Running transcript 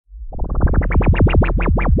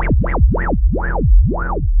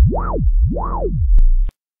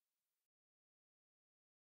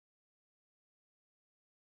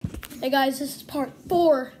Hey guys, this is part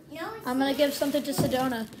 4. I'm gonna give something to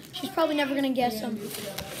Sedona. She's probably never gonna guess them.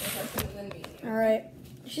 Alright,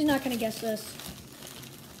 she's not gonna guess this.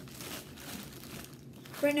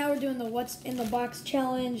 Right now we're doing the what's in the box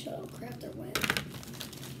challenge. Oh crap, they're wet.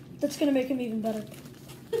 That's gonna make them even better.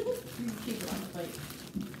 Keep it on the plate.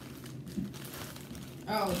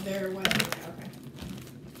 Oh, they're wet. Okay.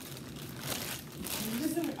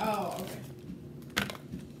 Oh, okay.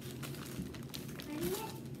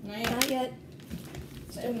 Not yet.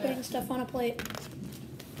 Still putting stuff on a plate.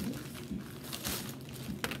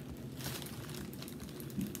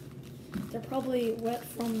 They're probably wet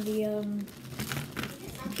from the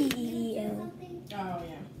PEEL. Oh,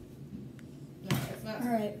 yeah. No, it's not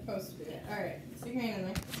supposed to be wet. Alright, stick your hand in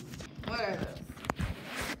there. What are those?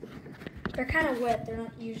 They're kind of wet. They're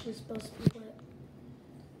not usually supposed to be wet.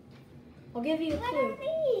 I'll give you a clue. What are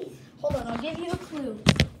these? Hold on, I'll give you a clue.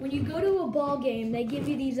 When you go to a ball game, they give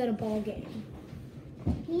you these at a ball game.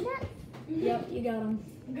 Peanuts? Yep, you got them.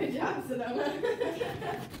 Good job, Sedona.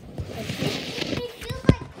 They feel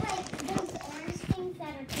like those orange things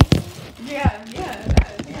that are pink. Yeah,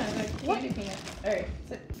 like candy peanuts. Alright,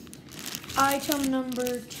 sit. Item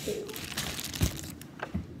number 2.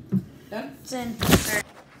 Done? It's in. Alright.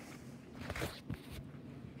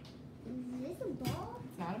 Is this a ball?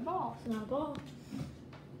 It's not a ball. It's not a ball.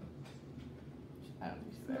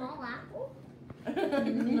 Small apple?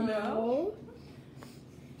 No.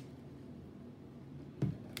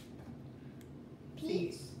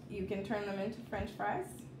 Peach? You can turn them into French fries.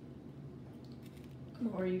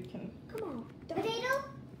 Or you can. Come on. Potato?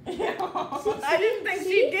 I didn't think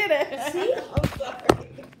she did it. See? I'm sorry.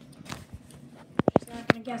 She's not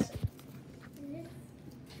going to guess it. Is this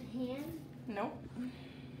a ham? Nope.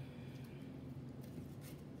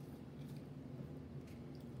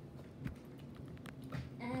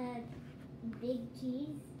 Big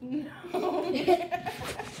cheese? No.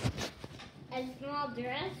 A small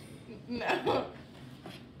dress? No.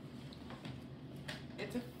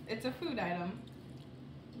 It's a food item.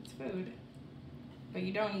 It's food. But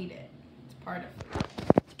you don't eat it. It's part of food.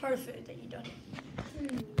 It's part of food that you don't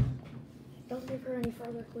eat. Don't give her any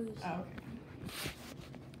further clues. Oh, okay.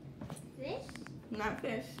 Fish? Not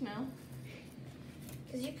fish, no.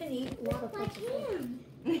 Because you can eat a lot of Like parts of food. ham.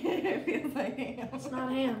 It feels like ham. It's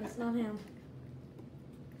not ham. It's not ham.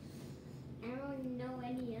 I don't know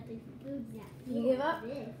any other foods that You feel give like up?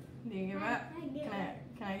 this. Do you give up? I give up.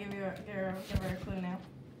 Can I give her a clue now?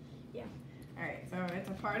 Yeah. Alright, so it's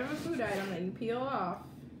a part of a food item that you peel off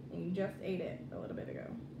and you just ate it a little bit ago.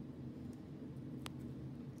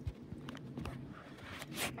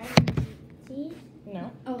 Cheese?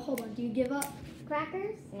 No. Oh, hold on. Do you give up?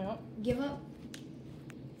 Crackers? No. Give up?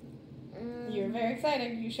 You were very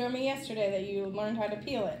excited. You showed me yesterday that you learned how to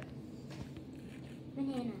peel it.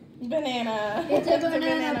 Banana. Banana. It's a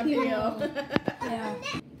banana peel. Yeah.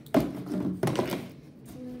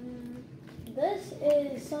 This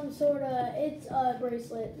is some sort of, it's a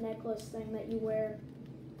bracelet necklace thing that you wear.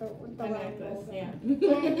 The A round necklace, gold yeah. thing.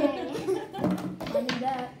 I need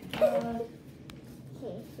that.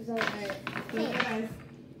 Okay. Is that Alright, close your eyes.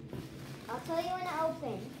 I'll tell you when to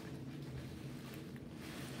open.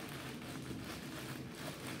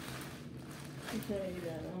 Okay, you're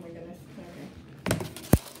done. Oh my goodness. Okay.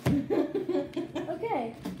 okay?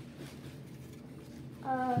 I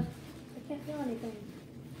can't feel anything.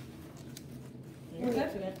 You're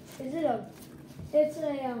touching it. Is it a? It's a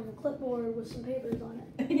clipboard with some papers on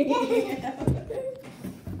it. Yeah.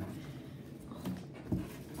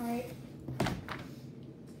 All right.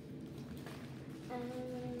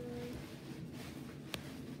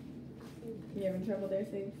 You having trouble there,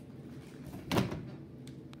 Steve?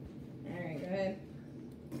 Alright, go ahead.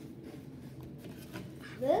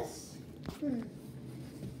 This?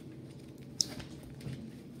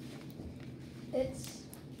 It's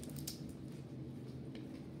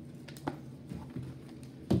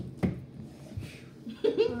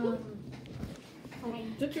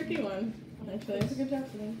It's a tricky one. Actually, it's a good job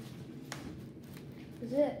today.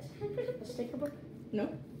 is it a sticker book? No.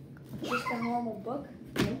 Just a normal book?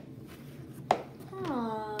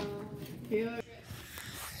 No.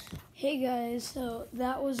 Hey guys, so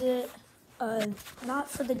that was it. Not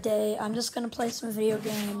for the day. I'm just gonna play some video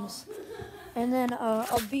games, and then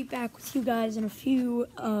I'll be back with you guys in a few.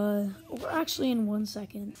 Actually, in 1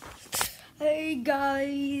 second. Hey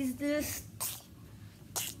guys,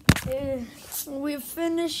 we're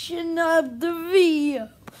finishing up the video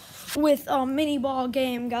with a mini ball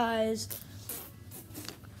game, guys.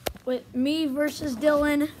 With me versus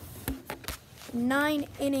Dylan. 9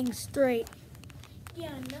 innings straight. Yeah,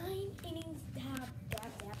 9 innings. Dab.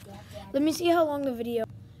 Let me see how long the video.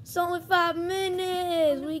 It's only 5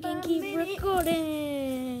 minutes. Only We can 5 keep minutes.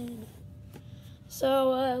 recording. So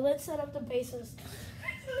let's set up the bases.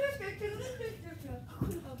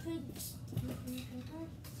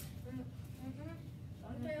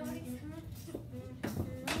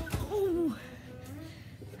 Oh,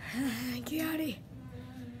 got it.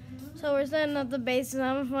 So we're setting up the bases.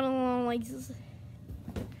 I'm following along like this.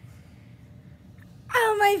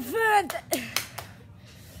 Oh, my foot.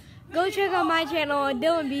 Go check out my channel on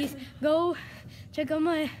Dylan Beast. Go check out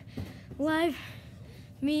my live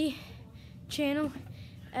me channel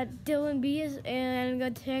at Dylan Beast, and go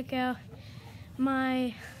check out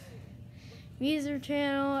my music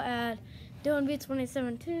channel at Dylan Beast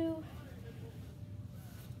 272.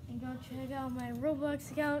 And go check out my Roblox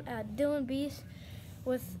account at Dylan Beast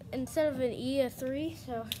with, instead of an E, a 3.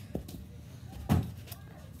 So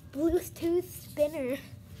Bluetooth spinner.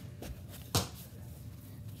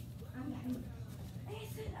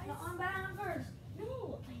 I'm batting first.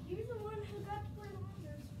 No, you're the one who got to play the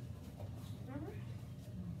longest. Remember?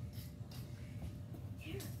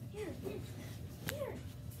 Here. I'm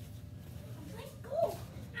playing goal.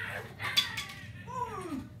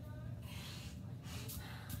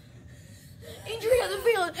 Injury on the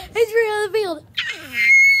field. Injury on the field.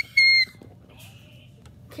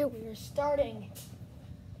 Okay, we are starting.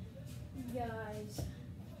 Guys.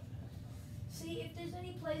 See, if there's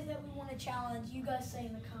any plays that we want to challenge, you guys say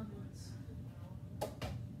in the comments.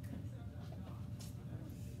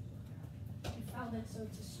 I found it, so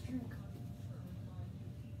it's a stroke.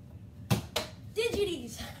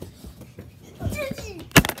 Digities!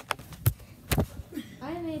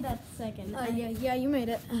 I made that second. Yeah, you made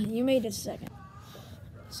it. You made it second.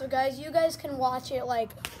 So guys, you guys can watch it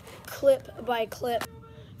like clip by clip,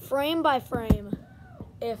 frame by frame,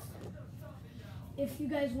 if you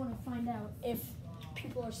guys want to find out if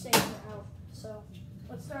people are safe or out. So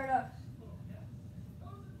let's start up.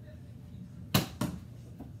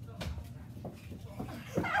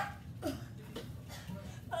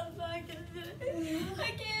 I'm not gonna do it.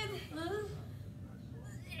 I can't.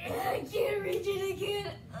 I can't reach it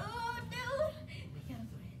again. Oh no! I gotta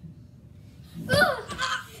play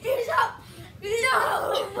it. He's out.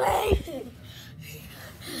 No way.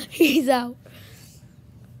 He's out.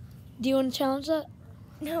 Do you want to challenge that?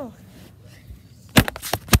 No.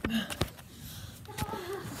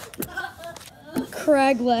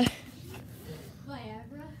 Craglet.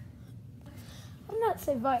 Viagra. I'm not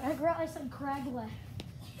saying Viagra. I said Craglet.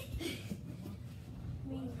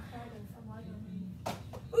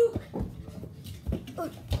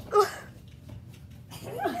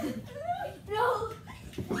 No.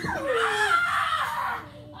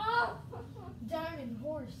 Diamond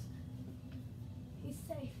horse. He's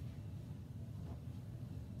safe.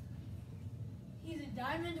 He's a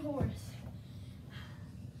diamond horse.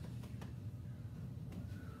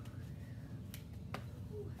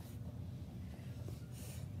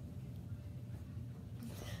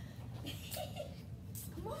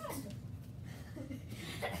 Come on.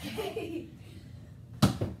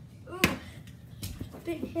 Ooh.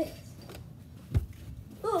 Big hit.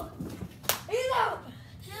 Ooh. He's out.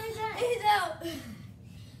 He's out.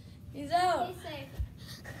 He's out. He's safe.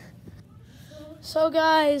 So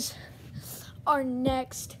guys, our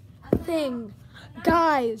next thing,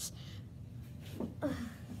 guys. So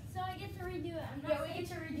I get to redo it. I'm not Yeah, we safe.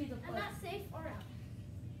 get to redo the I'm play. not safe or out.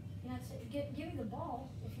 Yeah, so give me the ball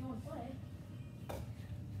if you want to play.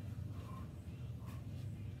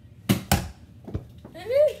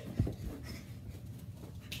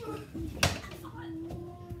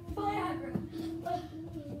 Viagra.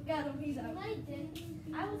 Got him. He's out. No, I didn't.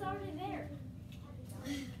 I was already there.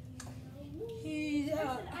 He's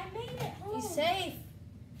out. Listen, I made it home. He's safe.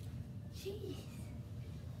 Jeez.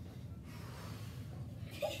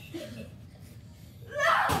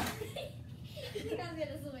 No! You guys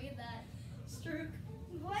gonna swing at that. Stroke.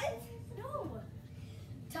 What? No.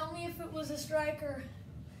 Tell me if it was a strike or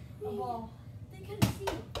a ball. They couldn't see.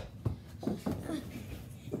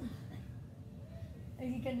 Are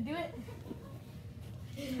you gonna do it?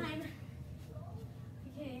 Timer.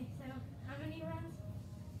 Okay, so how many runs?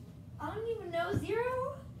 I don't even know.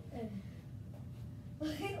 0?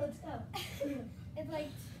 Okay, let's go. It's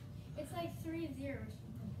like 3-0.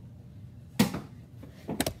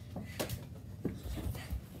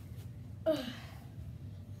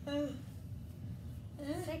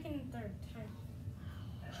 Second and third time.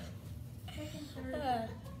 Second, third.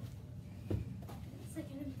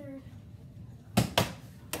 Second and third.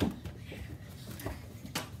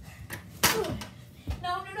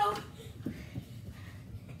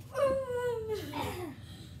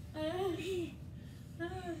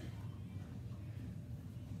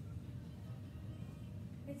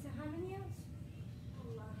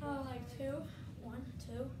 2. 1,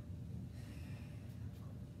 2.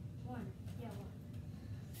 1. Yeah,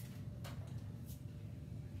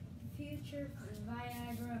 1. Future for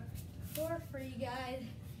Viagra for free, guys.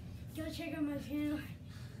 Go check out my channel.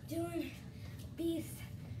 Dylan Beast.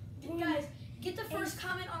 Guys, get the first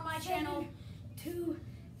comment on my channel. 2,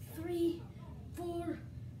 3, 4,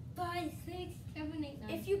 5, 6, 7, 8,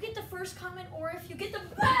 9. If you get the first comment, or if you get the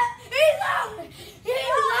he's out! He's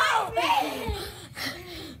out!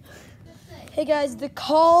 Hey guys, the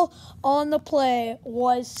call on the play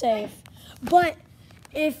was safe, but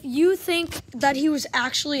if you think that he was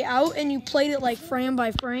actually out and you played it like frame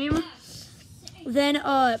by frame, then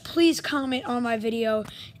please comment on my video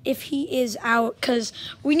if he is out, because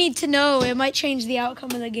we need to know. It might change the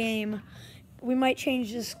outcome of the game. We might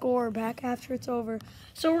change the score back after it's over.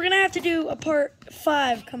 So we're going to have to do a part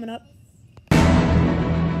 5 coming up.